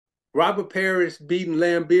Robert Parrish beating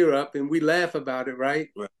Lambeer up, and we laugh about it, right?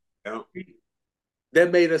 Right. Yeah.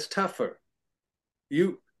 That made us tougher.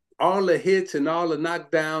 You all the hits and all the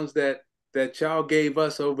knockdowns that y'all gave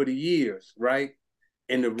us over the years, right?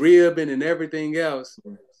 And the ribbon and everything else,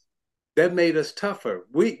 that made us tougher.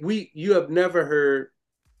 We you have never heard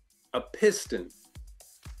a Piston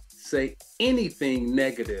say anything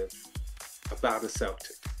negative about a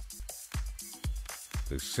Celtic.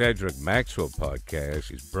 The Cedric Maxwell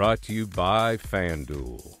podcast is brought to you by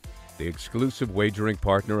FanDuel, the exclusive wagering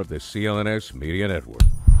partner of the CLNS Media Network.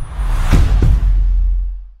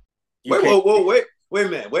 Wait a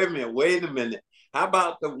minute. How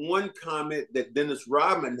about the one comment that Dennis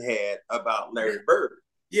Rodman had about Larry Bird?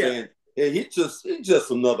 Yeah. Saying, yeah, he's just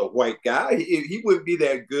another white guy. He wouldn't be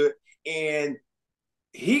that good. And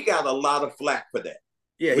he got a lot of flack for that.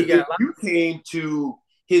 Yeah, he got. You came to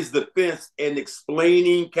his defense and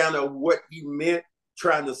explaining kind of what he meant,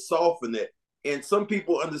 trying to soften it. And some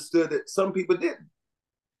people understood it, some people didn't.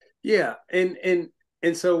 Yeah, and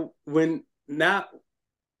so when now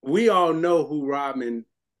we all know who Rodman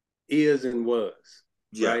is and was,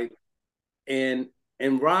 right? And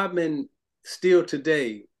Rodman still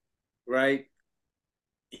today, right?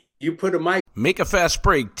 You put a mic. Make a fast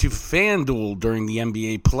break to FanDuel during the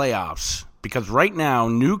NBA playoffs, because right now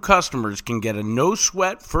new customers can get a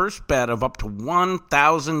no-sweat first bet of up to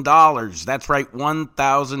 $1,000. That's right,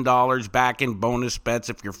 $1,000 back in bonus bets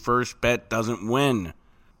if your first bet doesn't win.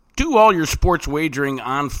 Do all your sports wagering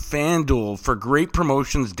on FanDuel for great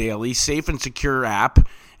promotions daily, safe and secure app,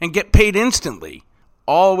 and get paid instantly.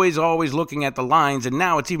 Always looking at the lines, and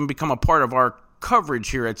now it's even become a part of our coverage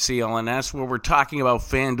here at CLNS where we're talking about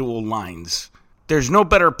FanDuel lines. There's no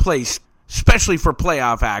better place, especially for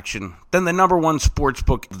playoff action, than the number one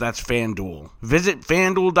sportsbook, that's FanDuel. Visit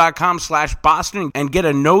FanDuel.com/Boston and get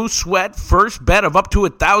a no-sweat first bet of up to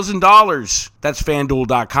 $1,000. That's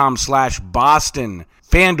FanDuel.com/Boston.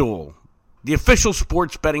 FanDuel, the official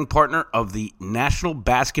sports betting partner of the National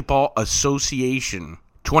Basketball Association.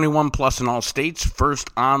 21 plus in all states.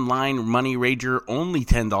 First online money wager, only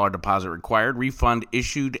 $10 deposit required. Refund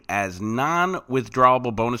issued as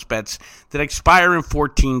non-withdrawable bonus bets that expire in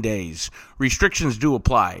 14 days. Restrictions do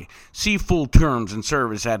apply. See full terms and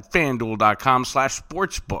service at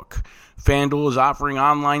FanDuel.com/sportsbook. FanDuel is offering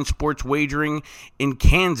online sports wagering in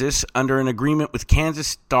Kansas under an agreement with Kansas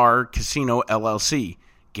Star Casino LLC.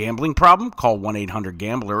 Gambling problem? Call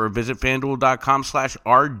 1-800-GAMBLER or visit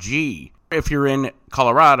FanDuel.com/RG. If you're in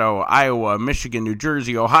Colorado, Iowa, Michigan, New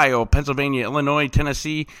Jersey, Ohio, Pennsylvania, Illinois,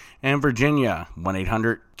 Tennessee, and Virginia,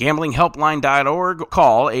 1-800-GamblingHelpline.org.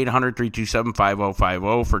 Call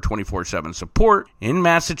 800-327-5050 for 24/7 support. In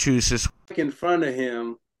Massachusetts, in front of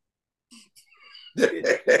him,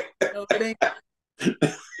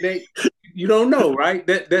 you don't know, right?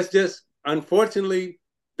 That's just, unfortunately,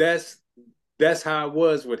 that's how it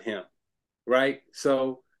was with him, right?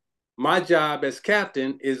 So my job as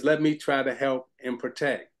captain is let me try to help and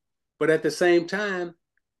protect. But at the same time,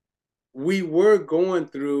 we were going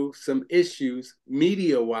through some issues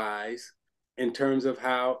media-wise in terms of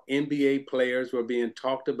how NBA players were being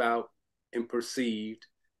talked about and perceived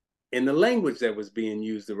in the language that was being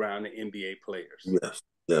used around the NBA players.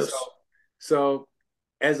 Yes. So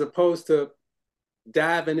as opposed to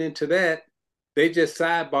diving into that, they just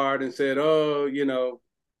sidebarred and said, oh,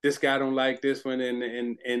 this guy don't like this one,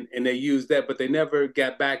 and they used that, but they never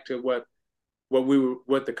got back to what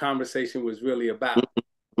the conversation was really about.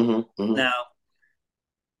 Mm-hmm, mm-hmm.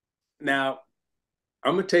 Now,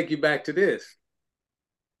 I'm gonna take you back to this.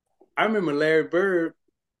 I remember Larry Bird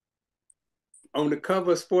on the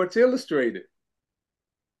cover of Sports Illustrated,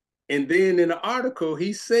 and then in the article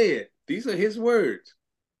he said, these are his words: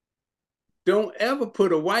 "Don't ever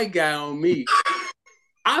put a white guy on me.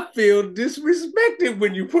 I feel disrespected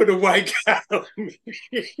when you put a white guy on me."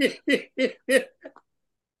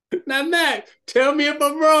 Now, Matt, tell me if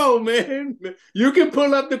I'm wrong, man. You can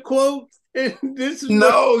pull up the quote. And this is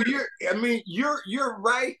you're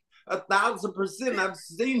right 1,000%. I've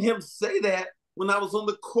seen him say that when I was on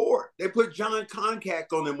the court. They put John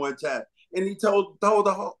Concac on him one time, and he told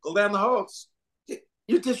the Atlanta Hawks,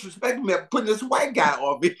 "You're disrespecting me. I'm putting this white guy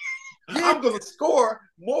on me. I'm going to score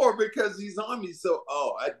more because he's on me." So,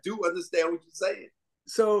 I do understand what you're saying.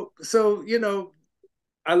 So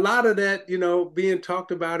a lot of that, being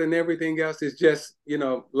talked about and everything else is just,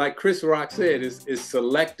 like Chris Rock said, is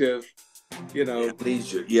selective,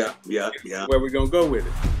 leisure. Yeah. Where we're going to go with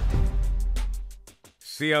it.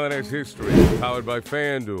 CLNS History is powered by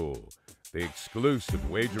FanDuel, the exclusive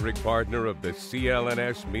wagering partner of the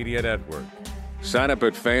CLNS Media Network. Sign up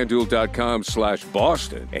at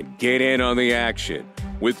FanDuel.com/Boston and get in on the action.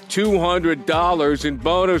 with $200 in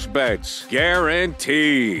bonus bets,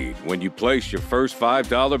 guaranteed, when you place your first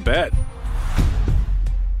 $5 bet.